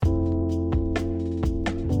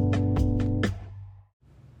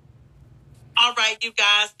right, you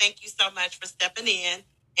guys, thank you so much for stepping in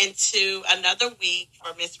into another week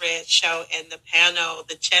for Miss Red Show and the panel,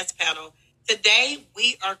 the chess panel. Today,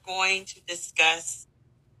 we are going to discuss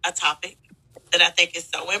a topic that I think is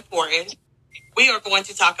so important. We are going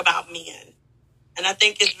to talk about men. And I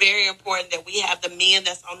think it's very important that we have the men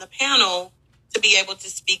that's on the panel to be able to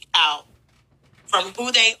speak out from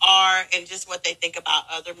who they are and just what they think about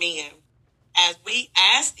other men. As we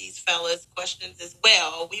ask these fellas questions as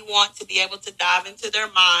well, we want to be able to dive into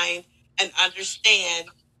their mind and understand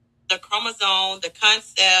the chromosome, the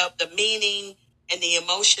concept, the meaning, and the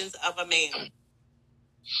emotions of a man.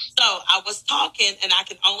 So I was talking, and I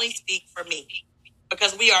can only speak for me,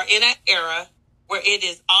 because we are in an era where it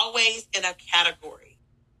is always in a category.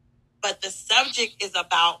 But the subject is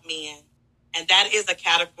about men, and that is a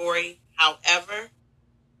category. However,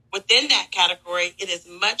 within that category, it is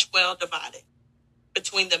much well divided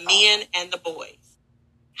between the men and the boys.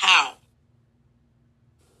 How?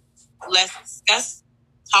 Let's discuss,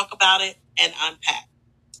 talk about it, and unpack.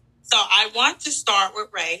 So I want to start with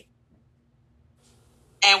Ray.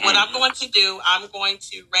 And what I'm going to do, I'm going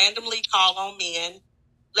to randomly call on men.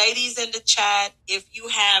 Ladies in the chat, if you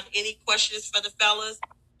have any questions for the fellas,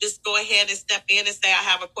 just go ahead and step in and say, I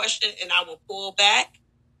have a question, and I will pull back.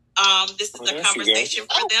 This is a conversation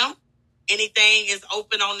for them. Anything is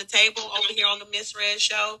open on the table over here on the Miss Red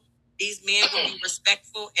Show. These men will be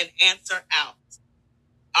respectful and answer out.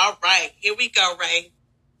 All right, here we go, Ray.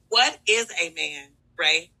 What is a man,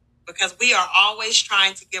 Ray? Because we are always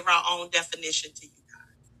trying to give our own definition to you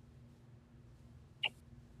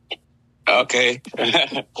guys. Okay.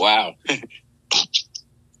 Wow.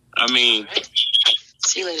 I mean,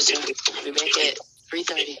 see you later, Joe. We'll be back at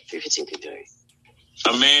 3:30, 3:15.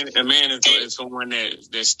 A man is someone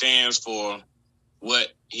that stands for what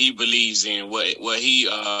he believes in, what he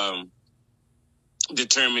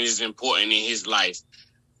determines is important in his life.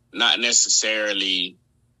 Not necessarily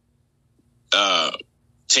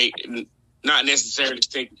taking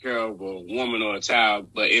care of a woman or a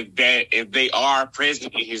child, but if they are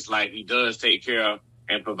present in his life, he does take care of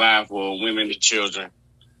and provide for women and children.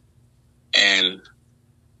 And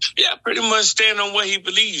yeah, pretty much stand on what he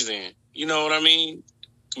believes in. You know what I mean?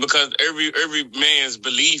 Because every man's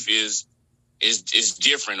belief is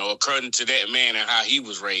different, or according to that man and how he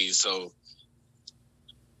was raised. So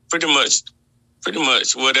pretty much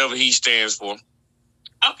whatever he stands for.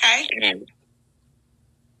 Okay. And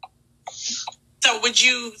so would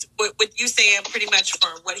you saying pretty much for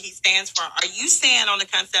what he stands for, are you saying on the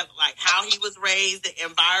concept like how he was raised, the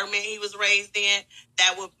environment he was raised in,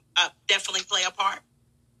 that would definitely play a part?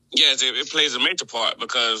 Yes, it plays a major part,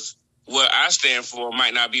 because what I stand for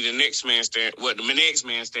might not be what the next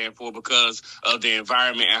man stand for, because of the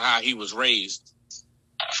environment and how he was raised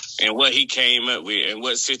and what he came up with and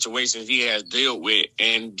what situations he has dealt with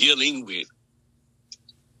and dealing with.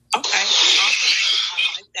 Okay, awesome. I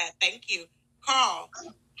like that. Thank you. Carl,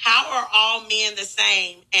 how are all men the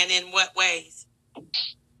same, and in what ways?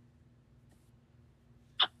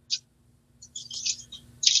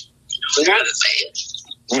 We're the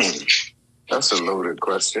same. That's a loaded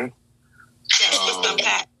question. Let's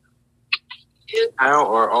unpack.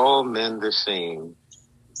 How are all men the same?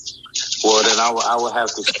 Well, then I will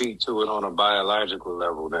have to speak to it on a biological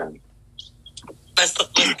level then. Let's go.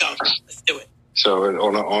 Let's do it. So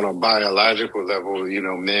on a biological level,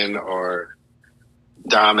 men are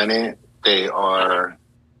dominant. They are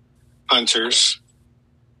hunters.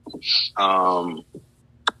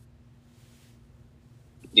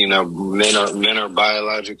 Men are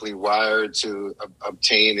biologically wired to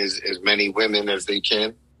obtain as many women as they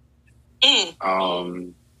can.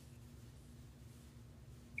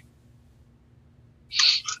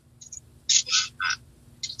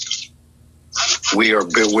 We're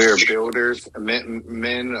builders.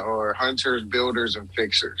 Men are hunters, builders, and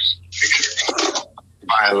fixers.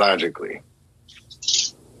 Biologically.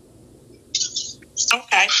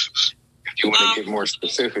 Okay. If you want to get more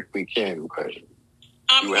specific, we can, but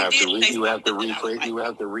you have to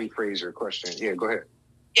rephrase your question. Yeah, go ahead.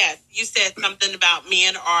 Yes, you said something about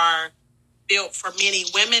men are built for many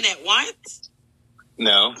women at once.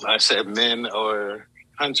 No, I said men are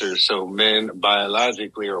hunters, so men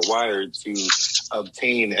biologically are wired to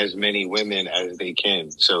obtain as many women as they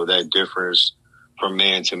can. So that differs from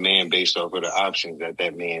man to man based off of the options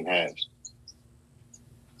that man has.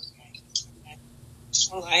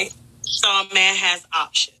 All right. So a man has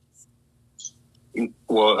options.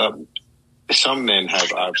 Well, some men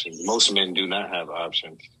have options. Most men do not have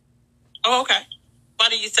options. Oh, okay. Why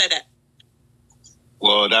do you say that?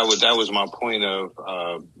 Well, that was my point of,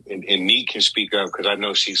 and Neat can speak up because I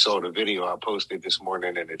know she saw the video I posted this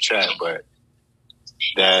morning in the chat, but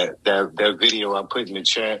that video I put in the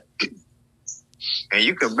chat. And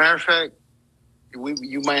you can, matter of fact,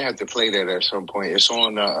 you might have to play that at some point. It's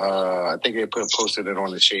on, I think they posted it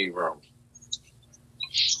on the Shade Room.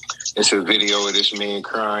 It's a video of this man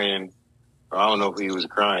crying. I don't know if he was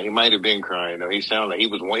crying. He might have been crying. Though. He sounded like he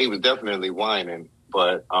was definitely whining.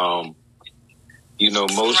 But, most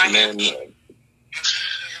men...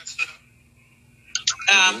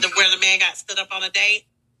 Where the man got stood up on a date?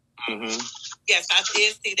 Mm-hmm. Yes, I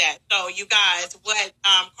did see that. So, you guys, what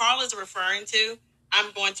Carl is referring to,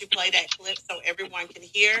 I'm going to play that clip so everyone can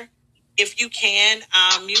hear. If you can,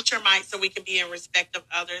 mute your mic so we can be in respect of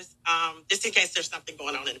others, just in case there's something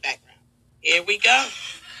going on in the background. Here we go.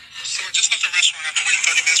 So I just left the restaurant after waiting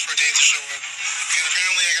 30 minutes for a date to show up. And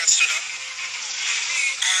apparently I got stood up.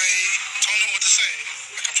 I don't know what to say.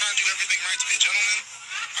 Like, I'm trying to do everything right to be a gentleman.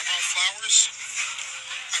 I brought flowers.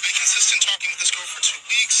 I've been consistent talking with this girl for 2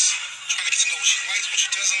 weeks, trying to get to know what she likes, what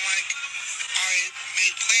she doesn't like. I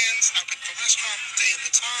made plans. I picked the restaurant, the day and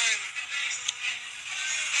the time.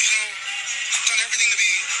 I've done everything to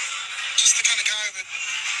be just the kind of guy that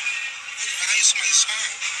values somebody's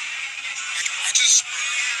time. Like, I'm just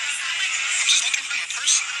looking for my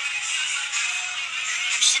person.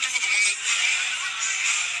 I'm just looking for the one that,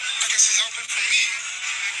 I guess, is out there for me.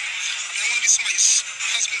 I mean, I want to be somebody's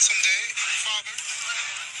husband someday, father.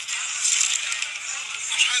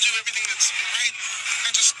 I'm trying to do everything that's right.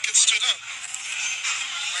 I just get stood up.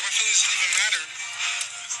 Like, my feelings didn't even matter.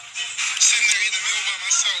 Sitting there eating a meal by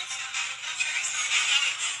myself.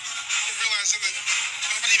 Realizing that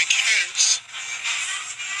nobody even cares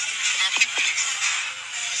about people anymore.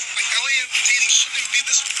 Like, LA dating shouldn't be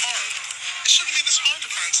this hard. It shouldn't be this hard to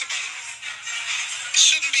find somebody. It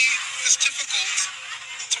shouldn't be this difficult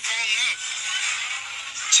to fall in love.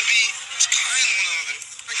 To kind one another.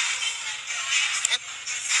 Like, what?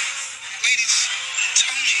 Ladies,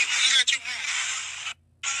 tell me, what did I do wrong?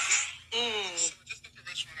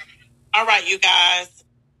 All right, you guys.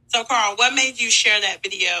 So, Carl, what made you share that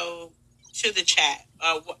video to the chat?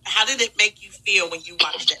 How did it make you feel when you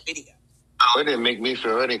watched that video? Oh, it didn't make me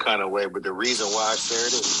feel any kind of way, but the reason why I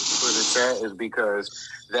shared it for the chat is because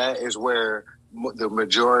that is where the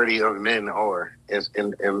majority of men are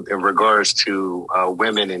in regards to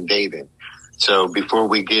women and dating. So before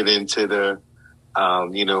we get into the,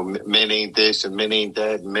 men ain't this and men ain't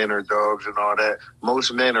that, and men are dogs and all that,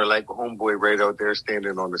 most men are like a homeboy right out there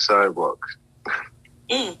standing on the sidewalk.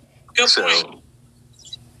 Good point.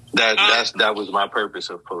 That was my purpose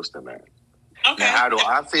of posting that. Okay. Now, how do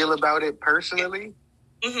I feel about it personally?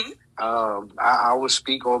 Mm-hmm. I will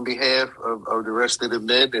speak on behalf of the rest of the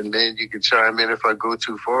men, and then you can chime in if I go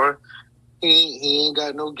too far. He ain't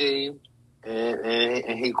got no game,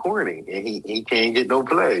 and he corny, and he can't get no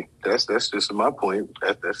play. That's just my point.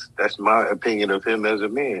 That's my opinion of him as a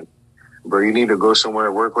man. Bro, you need to go somewhere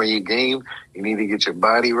and work on your game. You need to get your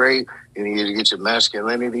body right. You need to get your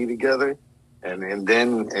masculinity together. And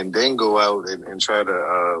then go out and try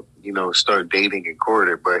to start dating and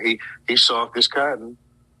courting. But he's soft as cotton,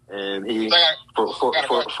 and he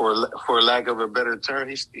for lack of a better term,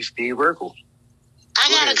 he's Steve Urkel. I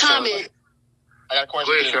got a comment. I got a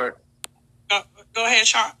question. Go ahead, Sharp. Go ahead,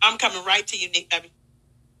 Sharp. I'm coming right to you, Nick, baby.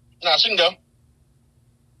 No, she can go.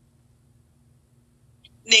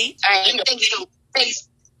 Nick? All right, thank you. Thanks.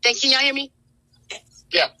 Can y'all hear me?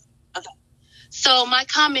 Yeah. Okay. So my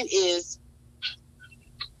comment is,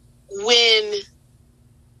 when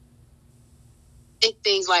think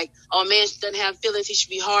things like, oh, man doesn't have feelings, he should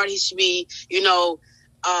be hard, he should be, he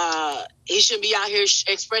shouldn't be out here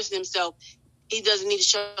expressing himself, he doesn't need to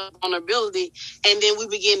show vulnerability, and then we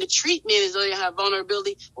begin to treat men as though they have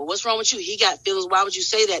vulnerability. Well, what's wrong with you? He got feelings. Why would you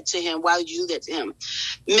say that to him? Why would you do that to him?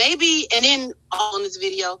 Maybe, and then on this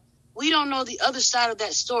video, we don't know the other side of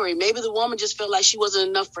that story. Maybe the woman just felt like she wasn't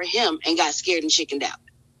enough for him and got scared and chickened out.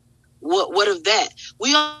 What of that?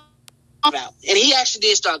 We all about. And he actually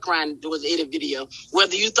did start crying towards the end of the video.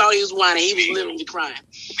 Whether you thought he was whining, he was literally crying.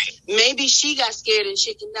 Maybe she got scared and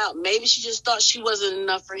chickened out. Maybe she just thought she wasn't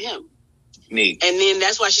enough for him. Neat. And then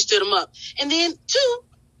that's why she stood him up. And then, two,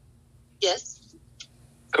 yes.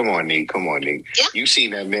 Come on, Neat. Yeah. You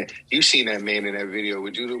seen that man in that video.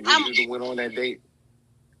 Would you have went on that date?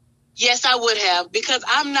 Yes, I would have, because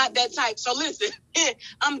I'm not that type. So listen,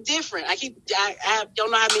 I'm different. I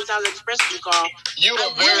don't know how many times I've expressed it, Carl. You I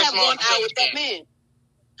would have gone out with that man.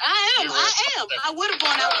 I am. I would have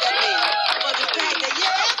gone out with that man. For the fact that you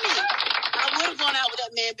asked me, I would have gone out with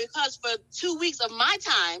that man because for 2 weeks of my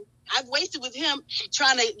time, I've wasted with him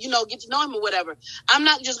trying to, get to know him or whatever. I'm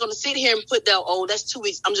not just going to sit here and put that, that's 2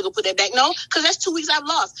 weeks. I'm just going to put that back. No, because that's 2 weeks I've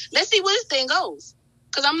lost. Let's see where this thing goes.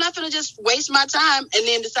 Because I'm not going to just waste my time and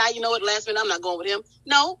then decide, you know what, last minute I'm not going with him.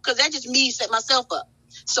 No, because that just me set myself up.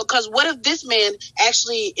 So, because what if this man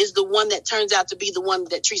actually is the one that turns out to be the one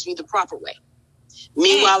that treats me the proper way?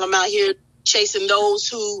 Meanwhile, I'm out here chasing those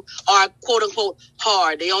who are quote unquote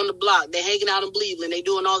hard. They on the block. They hanging out in Cleveland. They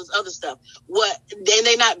doing all this other stuff. What? Then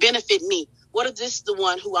they not benefit me. What if this is the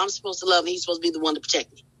one who I'm supposed to love and he's supposed to be the one to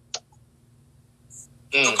protect me?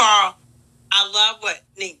 So, Carl, I love what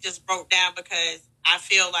Nick just broke down because I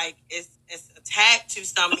feel like it's attached to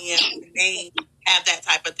some men who may have that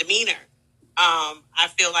type of demeanor. I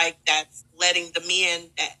feel like that's letting the men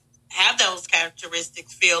that have those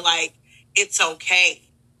characteristics feel like it's okay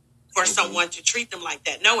for someone to treat them like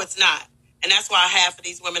that. No, it's not. And that's why half of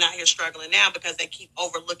these women out here struggling now because they keep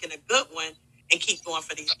overlooking a good one and keep going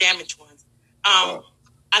for these damaged ones. I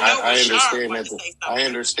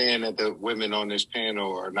understand that the women on this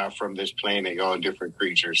panel are not from this planet. Y'all different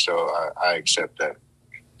creatures, so I accept that.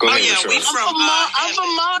 Go ahead. Yeah, I'm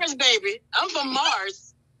from Mars, baby. I'm from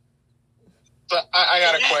Mars. So I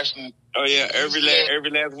got a question. Oh yeah, every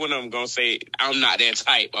last one of them gonna say I'm not that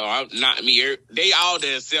type or I'm not me. They all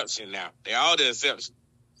the exception now. They all the exception.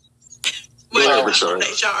 Well, Shard.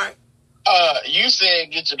 You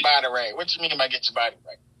said get your body right. What you mean by get your body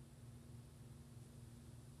right?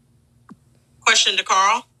 Question to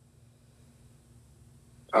Carl.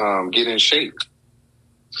 Get in shape.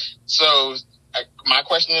 So my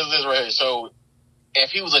question is this right here. So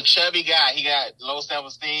if he was a chubby guy, he got low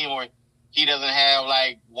self-esteem or he doesn't have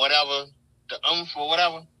like whatever, the or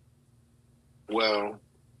whatever? Well,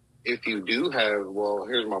 if you do have,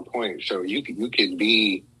 here's my point. So you could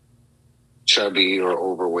be chubby or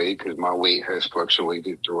overweight because my weight has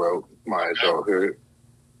fluctuated throughout my adulthood.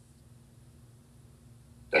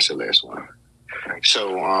 That's the last one.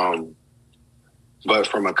 So, but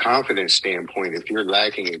from a confidence standpoint, if you're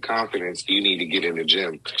lacking in confidence, you need to get in the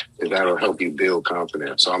gym because that'll help you build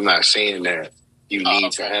confidence. So I'm not saying that you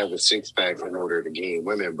need to have a six-pack in order to gain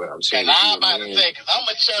women, but I'm saying... And I'm about to say, because I'm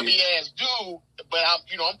a chubby-ass dude, but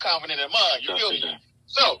I'm confident in mud. You feel me?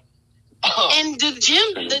 So... and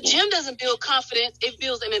the gym doesn't build confidence. It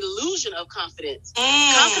builds an illusion of confidence.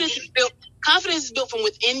 Confidence is built from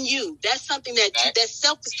within you. That's something that's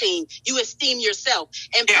self-esteem. You esteem yourself.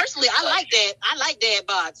 And personally, I like that. I like dad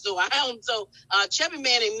bod. So chubby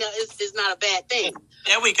man is not a bad thing.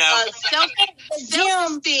 There we go.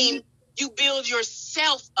 Self-esteem. You build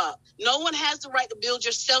yourself up. No one has the right to build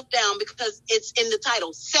yourself down because it's in the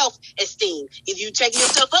title, self-esteem. If you take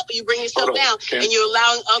yourself up or you bring yourself down and you're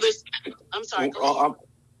allowing others... I'm sorry.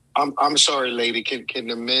 I'm sorry, lady. Can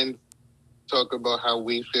the men talk about how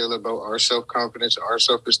we feel about our self-confidence, our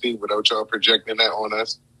self-esteem without y'all projecting that on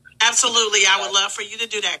us? Absolutely. I would love for you to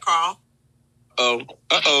do that, Carl. So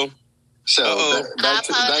back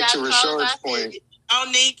to Rashard's point. Oh,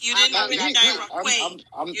 Nick, you didn't do anything wrong.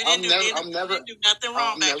 You didn't do nothing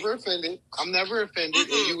wrong, baby. I'm never offended,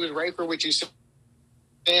 and you was right for what you said.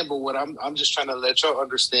 But what I'm just trying to let y'all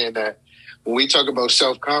understand that when we talk about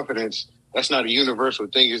self-confidence, that's not a universal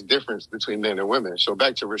thing. It's difference between men and women. So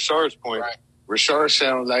back to Rashard's point, right. Rashard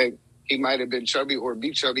sounds like he might have been chubby or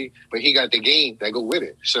be chubby, but he got the game that go with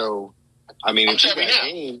it. So, I mean, if you got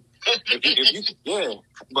game,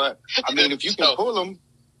 but I mean, if you can pull him.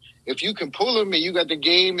 If you can pull him and you got the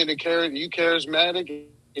game and you charismatic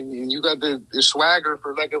and you got the swagger,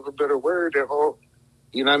 for lack of a better word, you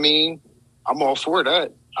know what I mean? I'm all for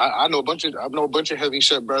that. I know a bunch of heavy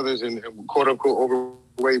set brothers and quote unquote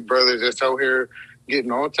overweight brothers that's out here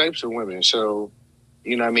getting all types of women. So,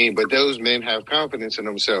 you know what I mean? But those men have confidence in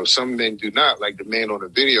themselves. Some men do not, like the man on the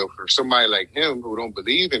video. For somebody like him who don't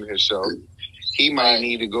believe in himself, he might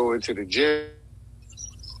need to go into the gym.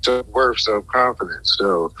 Worth self-confidence.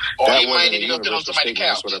 So that might need to go sit on somebody's couch.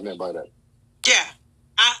 That's what I meant by that. Yeah.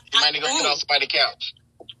 You might need to go sit on somebody's couch.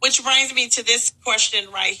 Which brings me to this question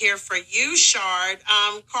right here for you, Shard.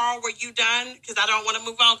 Carl, were you done? Because I don't want to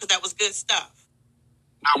move on because that was good stuff.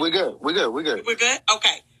 No, we're good. We're good. We're good?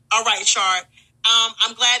 Okay. All right, Shard.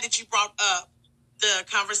 I'm glad that you brought up the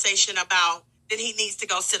conversation about that he needs to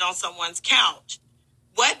go sit on someone's couch.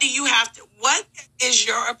 What is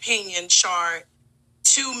your opinion, Shard,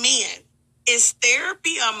 to men? Is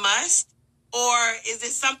therapy a must, or is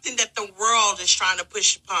it something that the world is trying to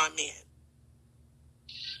push upon men?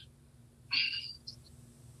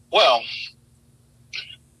 Well,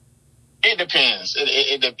 it depends.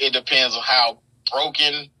 It depends on how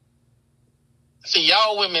broken. See,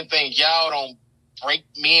 y'all women think y'all don't break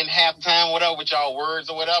men half the time, whatever, with y'all words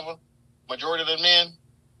or whatever. Majority of the men.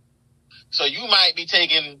 So you might be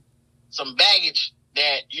taking some baggage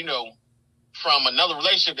that, from another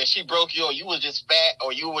relationship that she broke you, or you was just fat,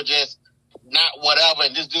 or you were just not whatever,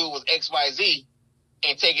 and this dude was XYZ,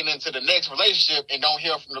 and taking into the next relationship and don't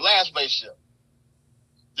hear from the last relationship.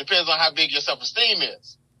 Depends on how big your self-esteem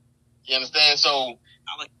is. You understand? So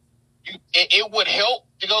it would help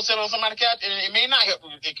to go sit on somebody's couch, and it may not help.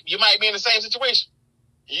 You might be in the same situation.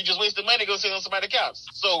 You just wasted money to go sit on somebody's couch.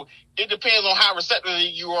 So it depends on how receptive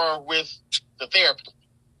you are with the therapy.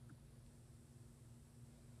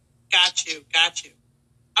 Got you.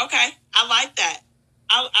 Okay, I like that.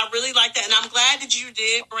 I really like that, and I'm glad that you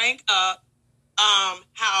did bring up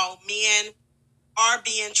how men are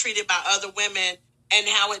being treated by other women and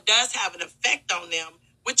how it does have an effect on them,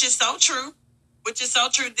 which is so true.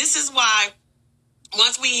 This is why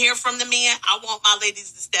once we hear from the men, I want my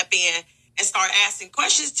ladies to step in and start asking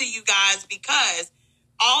questions to you guys, because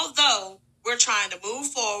although we're trying to move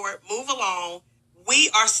forward, move along, we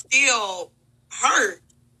are still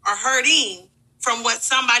hurting from what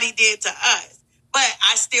somebody did to us. But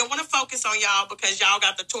I still want to focus on y'all because y'all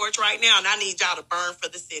got the torch right now, and I need y'all to burn for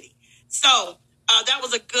the city. So that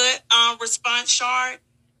was a good response, Shard.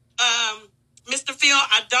 Mr. Phil,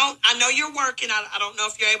 I know you're working. I don't know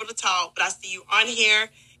if you're able to talk, but I see you on here.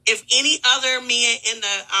 If any other men in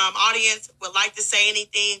the audience would like to say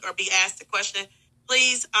anything or be asked a question,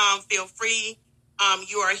 please feel free.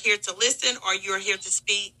 You are here to listen, or you are here to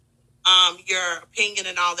speak your opinion,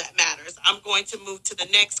 and all that matters. I'm going to move to the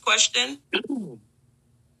next question.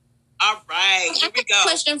 All right, here we go.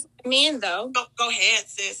 Question for men, though. Go ahead,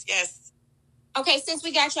 sis. Yes. Okay, since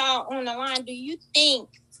we got y'all on the line, do you think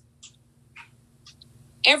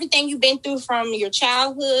everything you've been through from your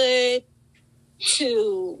childhood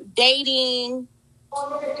to dating,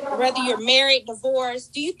 whether you're married,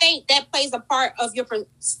 divorced, do you think that plays a part of your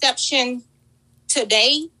perception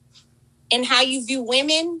today in how you view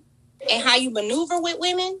women and how you maneuver with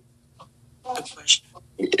women? Good question.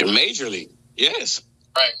 Majorly, yes.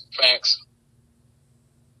 Right.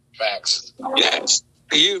 Facts. Yes.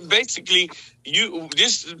 You basically,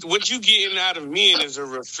 what you getting out of men is a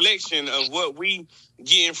reflection of what we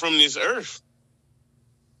getting from this earth.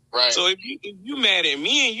 Right. So if you mad at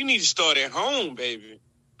men, you need to start at home, baby.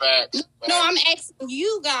 Facts. No, I'm asking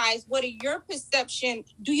you guys, what are your perception?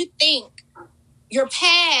 Do you think your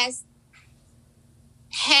past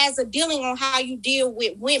has a dealing on how you deal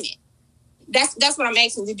with women? That's what I'm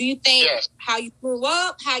asking you. Do you think how you grew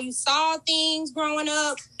up, how you saw things growing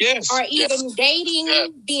up, or even dating,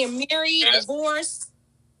 being married, divorced?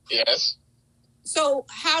 Yes. So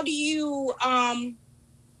how do you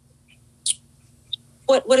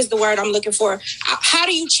what is the word I'm looking for? How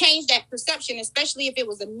do you change that perception, especially if it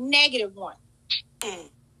was a negative one?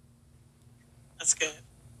 That's good.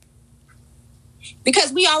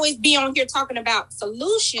 Because we always be on here talking about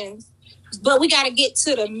solutions, but we got to get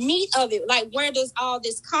to the meat of it. Like, where does all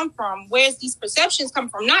this come from? Where's these perceptions come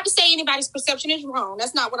from? Not to say anybody's perception is wrong.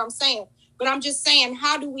 That's not what I'm saying. But I'm just saying,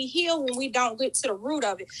 how do we heal when we don't get to the root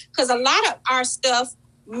of it? Because a lot of our stuff,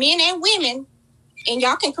 men and women, and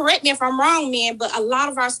y'all can correct me if I'm wrong, men, but a lot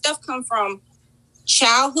of our stuff come from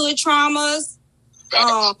childhood traumas,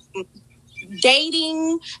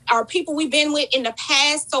 dating, or people we've been with in the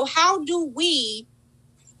past. So how do we,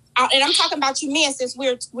 and I'm talking about you men since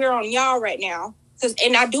we're on y'all right now,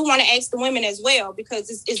 and I do want to ask the women as well,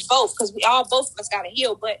 because it's both, because both of us got to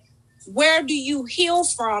heal. But where do you heal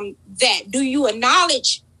from that? Do you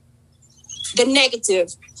acknowledge the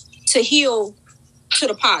negative to heal to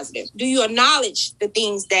the positive? Do you acknowledge the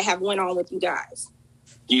things that have went on with you guys?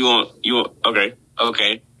 You want okay.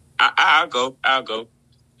 I'll go.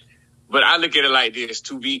 But I look at it like this: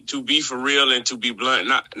 to be for real and to be blunt,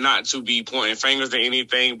 not to be pointing fingers at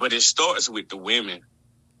anything, but it starts with the women.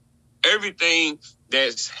 Everything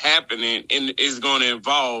that's happening is going to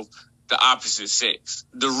involve the opposite sex.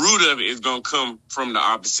 The root of it is going to come from the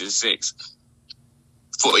opposite sex.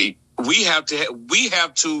 We have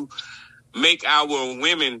to make our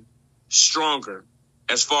women stronger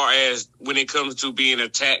as far as when it comes to being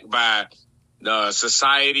attacked by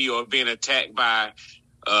society or being attacked by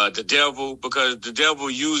the devil, because the devil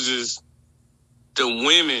uses the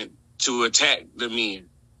women to attack the men.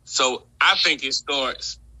 So I think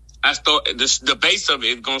the base of it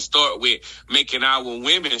is going to start with making our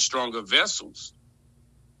women stronger vessels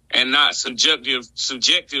and not subjective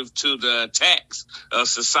to the attacks of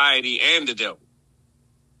society and the devil.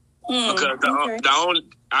 Because they're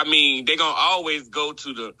going to always go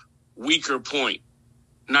to the weaker point.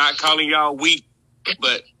 Not calling y'all weak,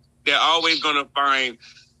 but they're always going to find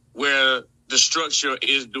where the structure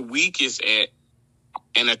is the weakest at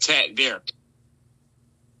and attack there.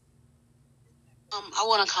 I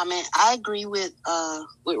want to comment. I agree with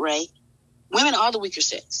Ray. Women are the weaker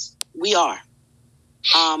sex. We are.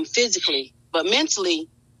 Physically. But mentally,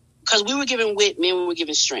 because we were given wit, men were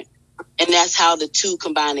given strength. And that's how the two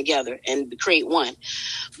combine together and create one.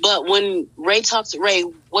 But when Ray talks to Ray,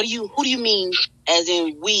 who do you mean as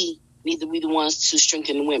in we need to be the ones to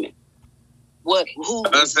strengthen the women? Who?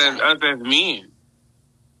 Us as men.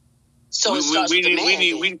 So it starts with the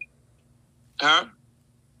man. Huh?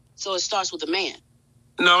 So it starts with the man.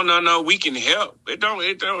 No, we can help. It don't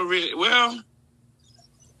really, well,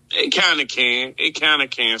 it kind of can. It kind of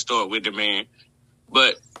can start with the man.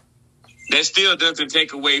 But that still doesn't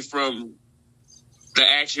take away from the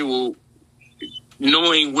actual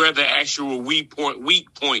knowing where the actual weak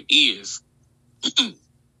point is.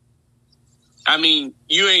 I mean,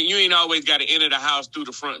 you ain't always got to enter the house through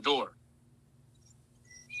the front door.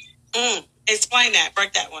 Explain that.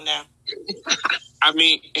 Break that one down. I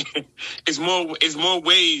mean, it's more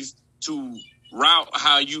ways to route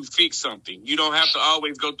how you fix something. You don't have to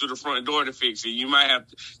always go through the front door to fix it.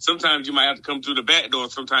 Sometimes you might have to come through the back door.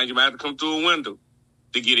 Sometimes you might have to come through a window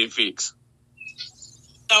to get it fixed.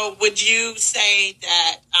 So would you say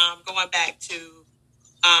that, going back to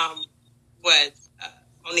what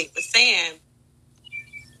Monique was saying,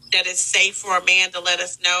 that it's safe for a man to let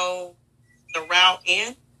us know the route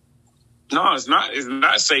in? No, it's not. It's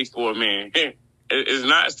not safe for a man. It's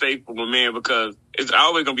not safe for a man because it's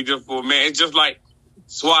always going to be just for a man. It's just like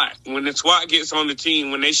SWAT. When the SWAT gets on the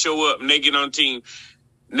team, when they show up and they get on the team,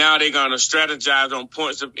 now they're going to strategize on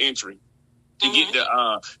points of entry to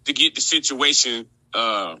get the situation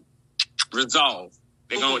resolved.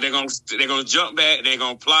 They're going to jump back. They're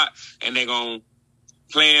going to plot and they're going to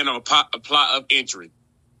plan on a plot of entry.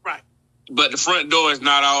 Right. But the front door is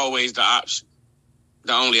not always the option,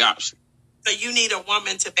 the only option. So you need a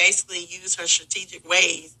woman to basically use her strategic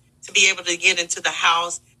ways to be able to get into the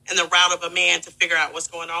house and the route of a man to figure out what's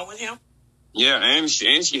going on with him? Yeah, and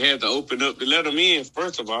she had to open up to let him in,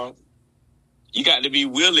 first of all. You got to be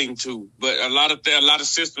willing to. But a lot of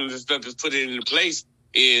systems and stuff that's put into place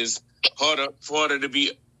is harder to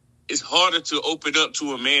be. It's harder to open up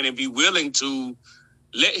to a man and be willing to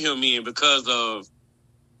let him in because of,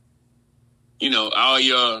 all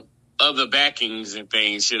your other backings and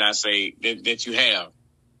things, should I say, that you have.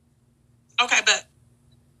 Okay, but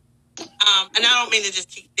and I don't mean to just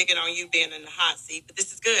keep digging on you being in the hot seat, but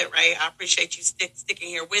this is good, right? I appreciate you sticking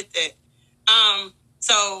here with it.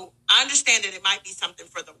 So I understand that it might be something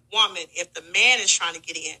for the woman if the man is trying to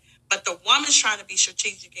get in, but the woman's trying to be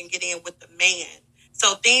strategic and get in with the man.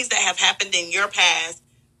 So things that have happened in your past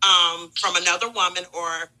from another woman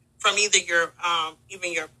or from either your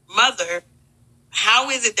even your mother, how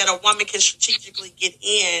is it that a woman can strategically get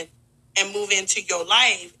in and move into your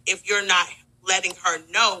life if you're not letting her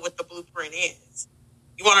know what the blueprint is?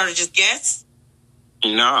 You want her to just guess?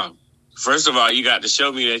 No. First of all, you got to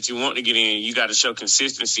show me that you want to get in. You got to show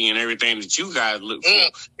consistency in everything that you guys look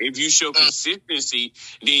for. If you show consistency,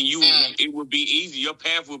 then it would be easy. Your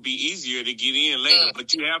path would be easier to get in later,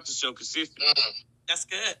 but you have to show consistency. That's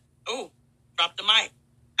good. Oh, drop the mic.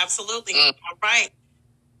 Absolutely. All right.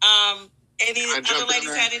 Any other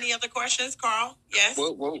ladies had any other questions? Carl? Yes?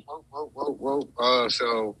 Whoa.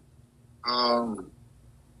 So,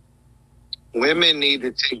 women need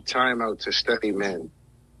to take time out to study men.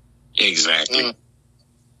 Exactly.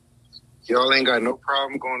 Y'all ain't got no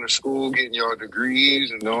problem going to school, getting y'all degrees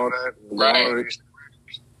and all that. Right.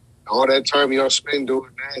 All that time y'all spend doing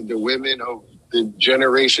that, the women of the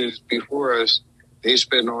generations before us, they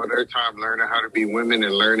spend all their time learning how to be women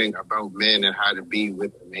and learning about men and how to be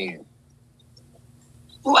with a man.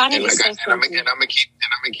 Well, I didn't say something. I'm gonna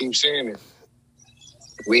keep saying it.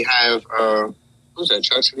 We have who's that?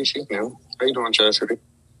 Chastity. She's new. How you doing, Chastity?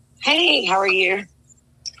 Hey, how are you?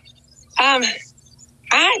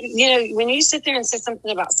 When you sit there and say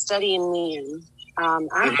something about studying men,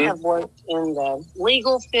 I have worked in the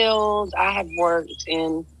legal field. I have worked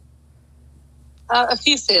in a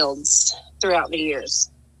few fields throughout the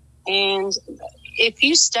years, and if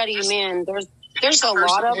you study men, there's a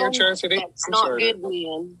lot of them that's not good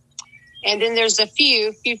men. And then there's a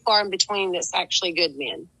few far in between that's actually good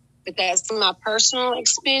men. But that's my personal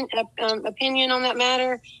opinion on that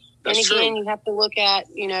matter. And again, you have to look at,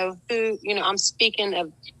 I'm speaking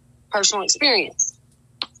of personal experience.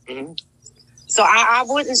 Mm-hmm. So I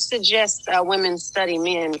wouldn't suggest women study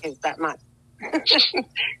men because that might,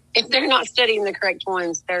 if they're not studying the correct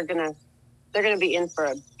ones, they're going to be in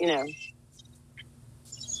for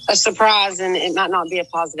a surprise, and it might not be a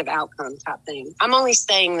positive outcome type thing. I'm only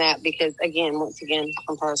saying that because, once again,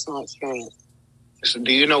 from personal experience. So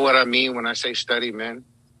do you know what I mean when I say study men?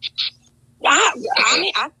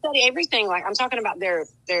 I study everything. Like, I'm talking about their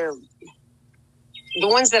the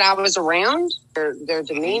ones that I was around, their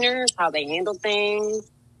demeanor, how they handle things,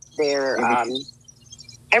 their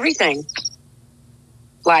everything.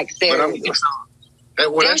 Like their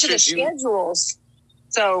that's just schedules.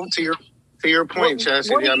 So to your point,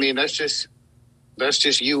 Chastity, I mean that's just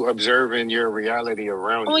you observing your reality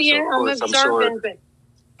around you. Well, yeah, so I'm observing,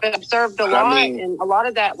 but observed a lot, and a lot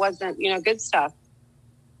of that wasn't, good stuff.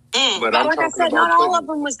 But like I said, not all of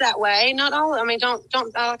them was that way. Not all. I mean, don't.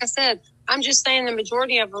 Like I said, I'm just saying the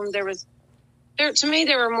majority of them. To me,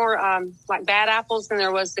 there were more like bad apples than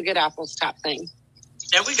there was the good apples type thing.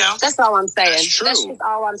 There we go. That's all I'm saying. That's true. That's just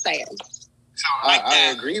all I'm saying. So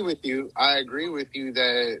I agree with you. I agree with you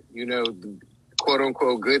that, quote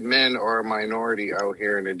unquote good men are a minority out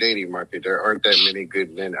here in the dating market. There aren't that many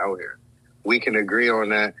good men out here. We can agree on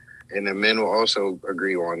that, and the men will also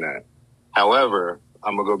agree on that. However,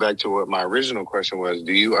 I'm going to go back to what my original question was.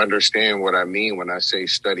 Do you understand what I mean when I say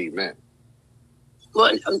study men?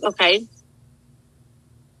 Well, okay.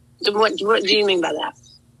 What do you mean by that?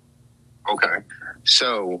 Okay.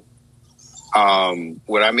 So,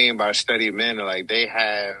 what I mean by study men, like they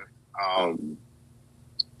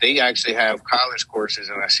actually have college courses,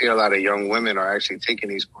 and I see a lot of young women are actually taking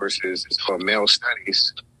these courses. It's called male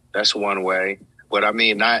studies. That's one way. But I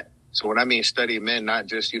mean, so when I mean study men, not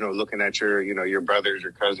just, looking at your brothers,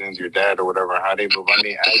 your cousins, your dad or whatever, how they move. I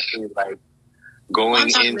mean, actually like going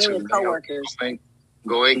into coworkers.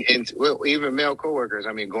 Going into, even male coworkers.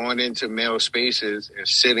 I mean, going into male spaces and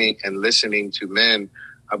sitting and listening to men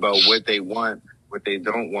about what they want, what they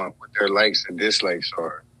don't want, what their likes and dislikes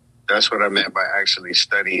are. That's what I meant by actually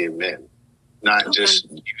studying men, not just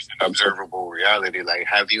using observable reality. Like,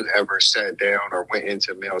 have you ever sat down or went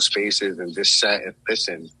into male spaces and just sat and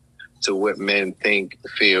listened to what men think,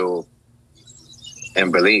 feel,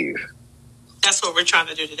 and believe? That's what we're trying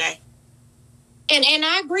to do today. And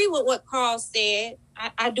I agree with what Carl said.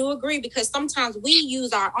 I do agree, because sometimes we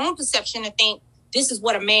use our own perception to think this is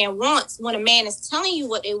what a man wants when a man is telling you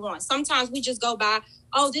what they want. Sometimes we just go by,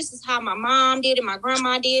 oh, this is how my mom did it, my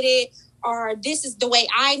grandma did it, or this is the way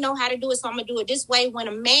I know how to do it, so I'm going to do it this way. When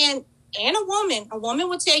a man and a woman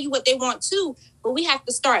will tell you what they want too, but we have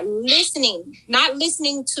to start listening, not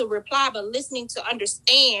listening to reply, but listening to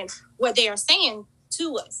understand what they are saying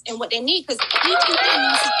to us and what they need, because each one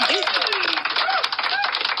needs something different.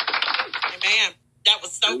 Amen. That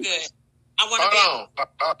was so good. I want to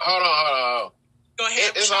hold on. Go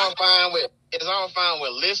ahead. It's all fine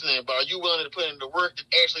with listening, but are you willing to put in the work to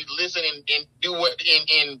actually listen and do what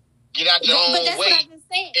and get out your own way? But that's what I just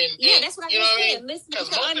said. That's what I just said. Listen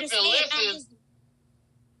to understand.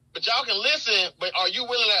 But y'all can listen, but are you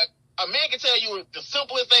willing to? A man can tell you the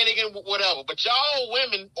simplest thing, they can whatever. But y'all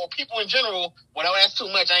women or people in general, well, that's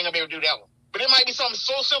too much. I ain't gonna be able to do that one. But it might be something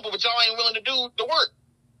so simple, but y'all ain't willing to do the work.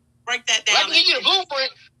 Break that down. I can give you the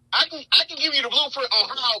blueprint. I can give you the blueprint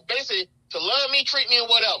on how basically to love me, treat me, and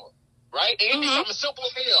whatever. Right? And it be something simple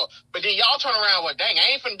as hell. But then y'all turn around, well, dang,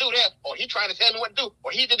 I ain't finna do that. Or he trying to tell me what to do.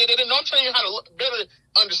 Or he did it. No, I'm telling you how to better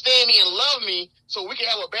understand me and love me so we can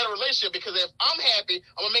have a better relationship. Because if I'm happy,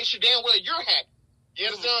 I'm gonna make sure damn well you're happy.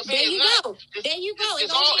 You understand what I'm saying? There you go.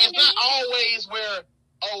 It's not always where,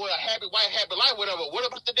 happy wife, happy life, whatever. What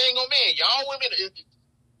about the dang old man? Y'all women,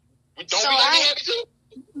 we don't be happy too?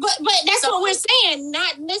 But that's what we're saying.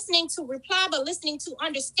 Not listening to reply, but listening to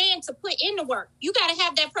understand, to put in the work. You got to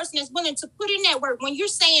have that person that's willing to put in that work. When you're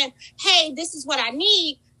saying, hey, this is what I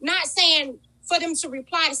need, not saying for them to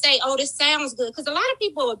reply to say, oh, this sounds good. Because a lot of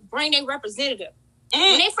people bring their representative.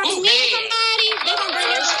 When they first meet somebody, they're going to bring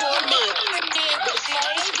their representative because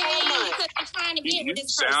they're trying to get with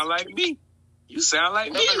this person. You sound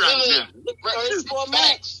like me right now.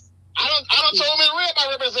 Facts. I don't told me to read my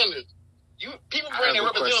representative. People bring their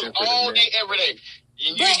representatives all day, every day.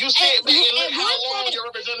 You sit back and look how long your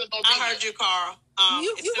representatives don't be. I heard you, Carl.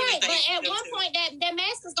 You're right, but at one point that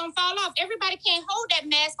mask is gonna fall off. Everybody can't hold that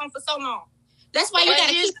mask on for so long. That's why you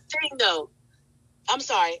gotta. Here's the thing, though. I'm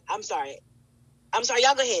sorry.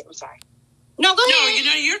 Y'all go ahead. I'm sorry. No, go ahead.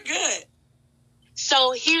 No, you're good.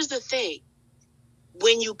 So here's the thing.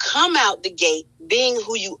 When you come out the gate being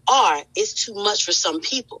who you are, it's too much for some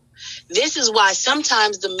people. This is why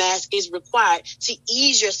sometimes the mask is required to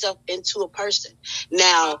ease yourself into a person.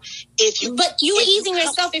 Now, if you're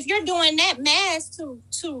doing that mask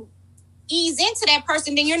to ease into that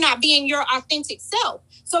person, then you're not being your authentic self.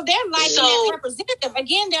 So they're liking that representative.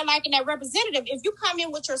 Again, they're liking that representative. If you come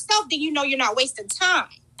in with yourself, then you know you're not wasting time.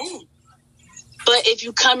 But if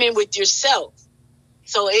you come in with yourself,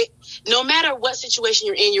 no matter what situation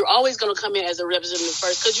you're in, you're always going to come in as a representative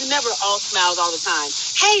first, because you never all smiles all the time.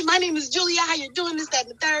 Hey, my name is Julia. How you doing? This, that,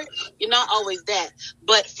 and the third. You're not always that.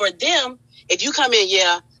 But for them, If you come in,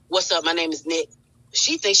 yeah, what's up? My name is Nick.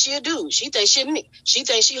 She thinks she a dude. She thinks she Nick. She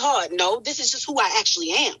thinks she hard. No, this is just who I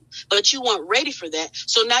actually am. But you weren't ready for that.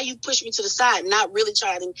 So now you push me to the side, not really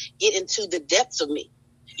trying to get into the depths of me.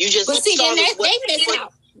 You just but see, then they miss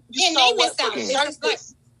out. You then saw they miss out. the It's just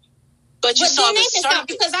surface. But you but saw then they the miss out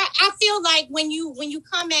surface. because I feel like when you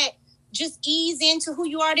come at just ease into who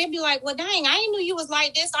you are, they'll be like, well, dang, I ain't knew you was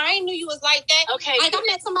like this. I ain't knew you was like that. Okay. Like I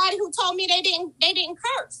met somebody who told me they didn't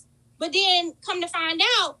curse, but then come to find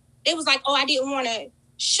out, they was like, oh, I didn't want to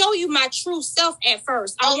show you my true self at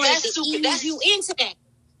first. I wanted to ease you into that,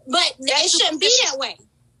 but it shouldn't be that way.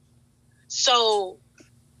 So,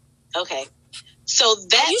 okay. So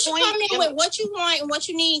that you should come in with what you want and what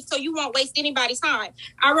you need, so you won't waste anybody's time.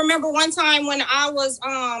 I remember one time when I was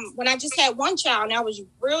when I just had one child, and I was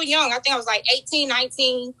real young. I think I was like 18,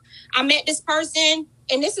 19. I met this person,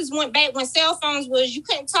 and this is went back when cell phones was, you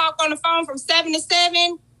couldn't talk on the phone from 7 to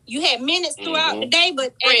 7. You had minutes throughout the day,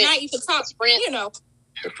 but at night you could talk. You know,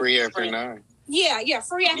 free after 9. Yeah,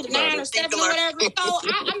 free after 9 or 7 or whatever. So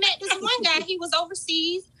I met this one guy. He was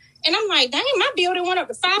overseas. And I'm like, dang, my bill went up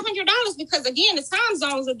to $500 because, again, the time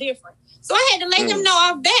zones are different. So I had to let him know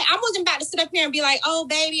off bat. I wasn't about to sit up here and be like, oh,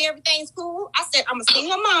 baby, everything's cool. I said, I'm a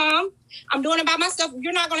single mom. I'm doing it by myself. If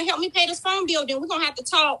you're not going to help me pay this phone bill, then we're going to have to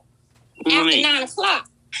talk after 9 o'clock.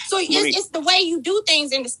 So it's the way you do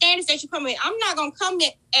things and the standards that you come in. I'm not going to come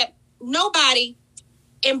at nobody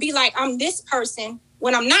and be like, I'm this person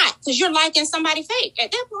when I'm not, because you're liking somebody fake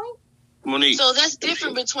at that point. Monique. So that's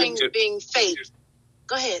different between being fake.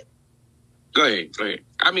 Go ahead. Go ahead.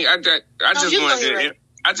 I mean, I just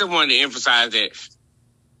wanted to emphasize that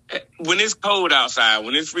when it's cold outside,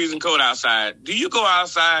 when it's freezing cold outside, do you go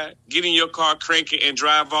outside, get in your car, crank it, and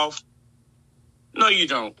drive off? No, you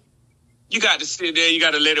don't. You got to sit there. You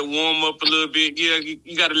got to let it warm up a little bit. Yeah,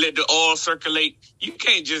 you got to let the oil circulate. You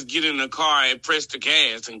can't just get in the car and press the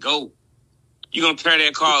gas and go. You're going to tear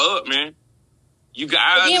that car up, man.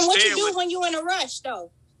 But then what you do when you're in a rush,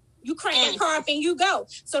 though? You crank that car up and you go.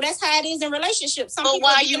 So that's how it is in relationships. Some people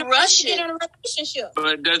why you rushing? Get in a relationship.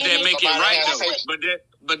 But does that make it right, though?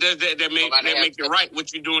 But does that make it right?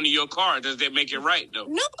 What you're doing to your car, does that make it right, though?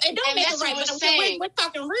 No, it don't make it right. But we're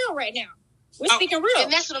talking real right now. We're speaking real.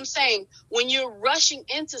 And that's what I'm saying. When you're rushing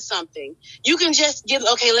into something, you can just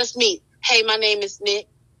okay, let's meet. Hey, my name is Nick.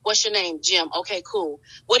 What's your name? Jim. Okay, cool.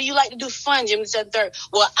 What do you like to do for fun, Jim? This, that, third.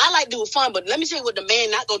 Well, I like to do it fun, but let me tell you what the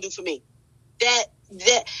man not going to do for me.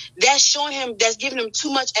 That's showing him, that's giving him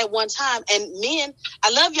too much at one time. And men,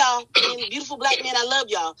 I love y'all. Men, beautiful black men, I love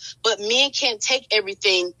y'all. But men can't take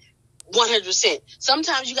everything 100%.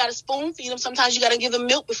 Sometimes you got to spoon feed them. Sometimes you got to give them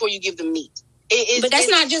milk before you give them meat. But that's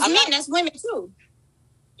not just men, that's women too.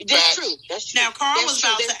 That's true. Now, Carl was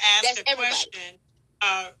about to ask a question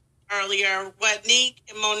earlier. What Nick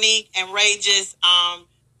and Monique and Ray just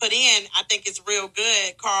put in, I think it's real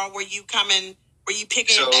good. Carl, were you picking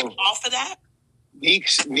back off of that? Neek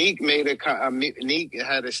made Neek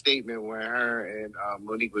had a statement where her and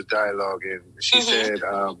Monique was dialoguing. She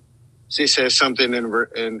said something in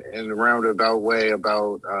a roundabout way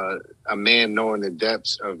about a man knowing the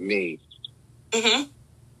depths of me.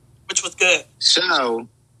 Which was good. So,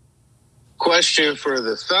 question for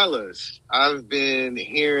the fellas. I've been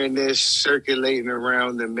hearing this circulating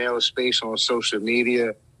around the male space on social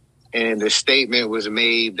media, and the statement was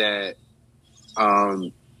made that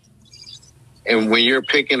and when you're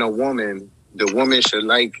picking a woman, the woman should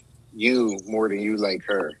like you more than you like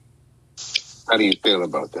her. How do you feel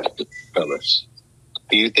about that, fellas?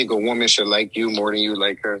 Do you think a woman should like you more than you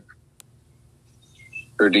like her?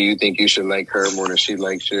 Or do you think you should like her more than she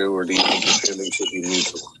likes you? Or do you think your feelings should be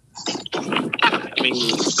mutual? I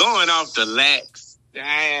mean, going off the lax,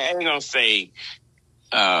 I ain't going to say...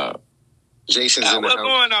 Jason's in the house.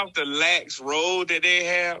 Going off the lax road that they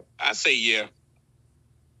have, I say yeah.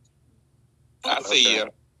 Yeah.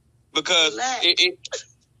 Because I'm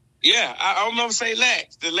going to say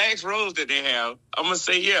lax. The lax roads that they have, I'm going to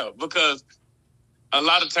say yeah. Because a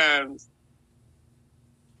lot of times,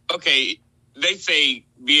 okay, they say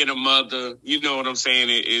being a mother, you know what I'm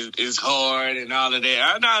saying, is hard and all of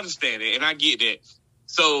that. I understand it, and I get that.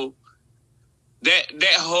 So that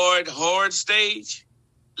hard stage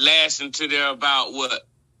lasts until they're about,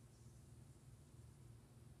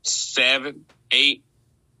 7, 8?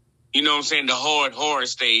 You know what I'm saying? The hard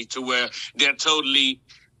stage to where they're totally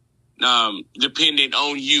dependent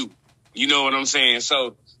on you. You know what I'm saying?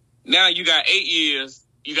 So now you got 8 years.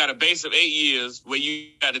 You got a base of 8 years where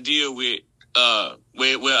you got to deal with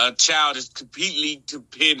where a child is completely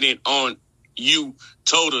dependent on you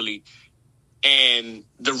totally. And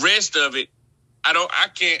the rest of it, I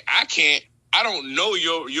can't I don't know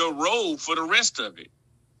your role for the rest of it.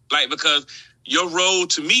 Like, because your role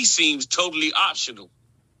to me seems totally optional,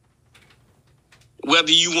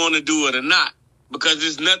 whether you want to do it or not, because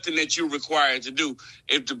there's nothing that you're required to do.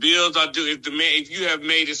 If the bills are due, if you have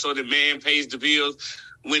made it so the man pays the bills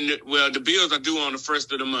the bills are due on the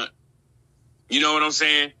first of the month. You know what I'm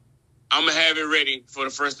saying? I'm gonna have it ready for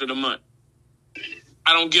the first of the month.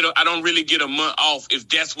 I don't really get a month off if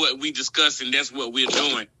that's what we discuss and that's what we're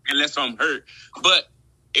doing, unless I'm hurt. But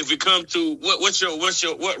if it comes to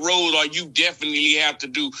what role are you definitely have to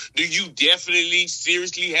do? Do you definitely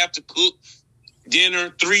seriously have to cook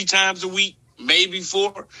dinner 3 times a week, maybe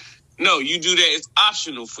 4? No, you do that. It's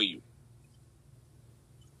optional for you.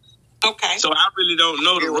 Okay. So I really don't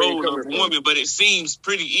know the role of a woman, but it seems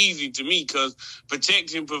pretty easy to me because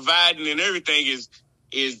protecting, providing, and everything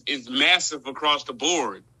is massive across the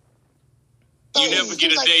board. You never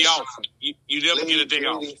get a day off. You never get a day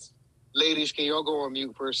off. Ladies, can y'all go on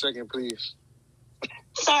mute for a second, please?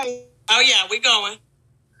 Sorry. Oh yeah, we going.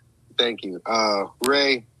 Thank you.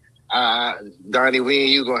 Ray, Donnie, we and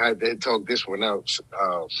you gonna have to talk this one out.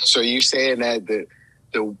 So you saying that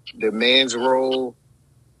the man's role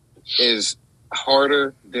is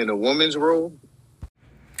harder than a woman's role?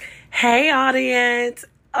 Hey, audience.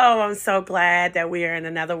 Oh, I'm so glad that we are in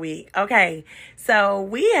another week. Okay, so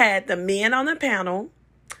we had the men on the panel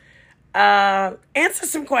answer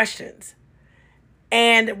some questions.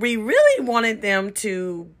 And we really wanted them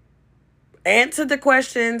to answer the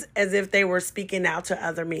questions as if they were speaking out to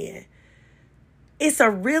other men. It's a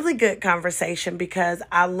really good conversation because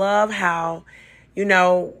I love how,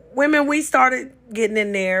 women, we started getting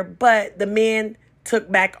in there, but the men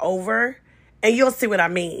took back over, and you'll see what I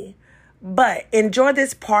mean. But enjoy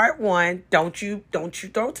this part 1. Don't you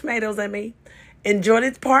throw tomatoes at me. Enjoy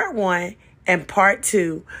this part 1, and part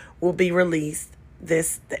 2 will be released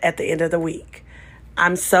at the end of the week.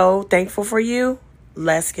 I'm so thankful for you.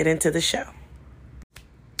 Let's get into the show.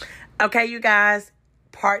 Okay, you guys,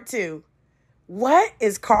 part 2. What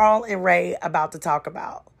is Carl and Ray about to talk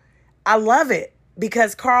about? I love it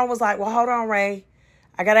because Carl was like, well, hold on, Ray.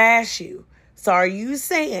 I got to ask you. So are you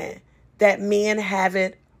saying that men have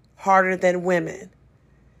it harder than women?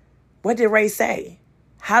 What did Ray say?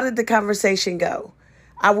 How did the conversation go?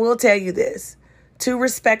 I will tell you this. 2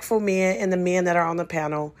 respectful men and the men that are on the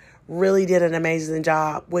panel really did an amazing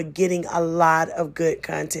job with getting a lot of good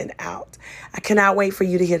content out. I cannot wait for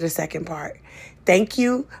you to hear the second part. Thank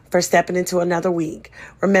you for stepping into another week.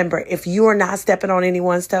 Remember, if you are not stepping on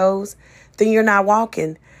anyone's toes, then you're not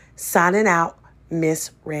walking. Signing out,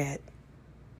 Miss Red.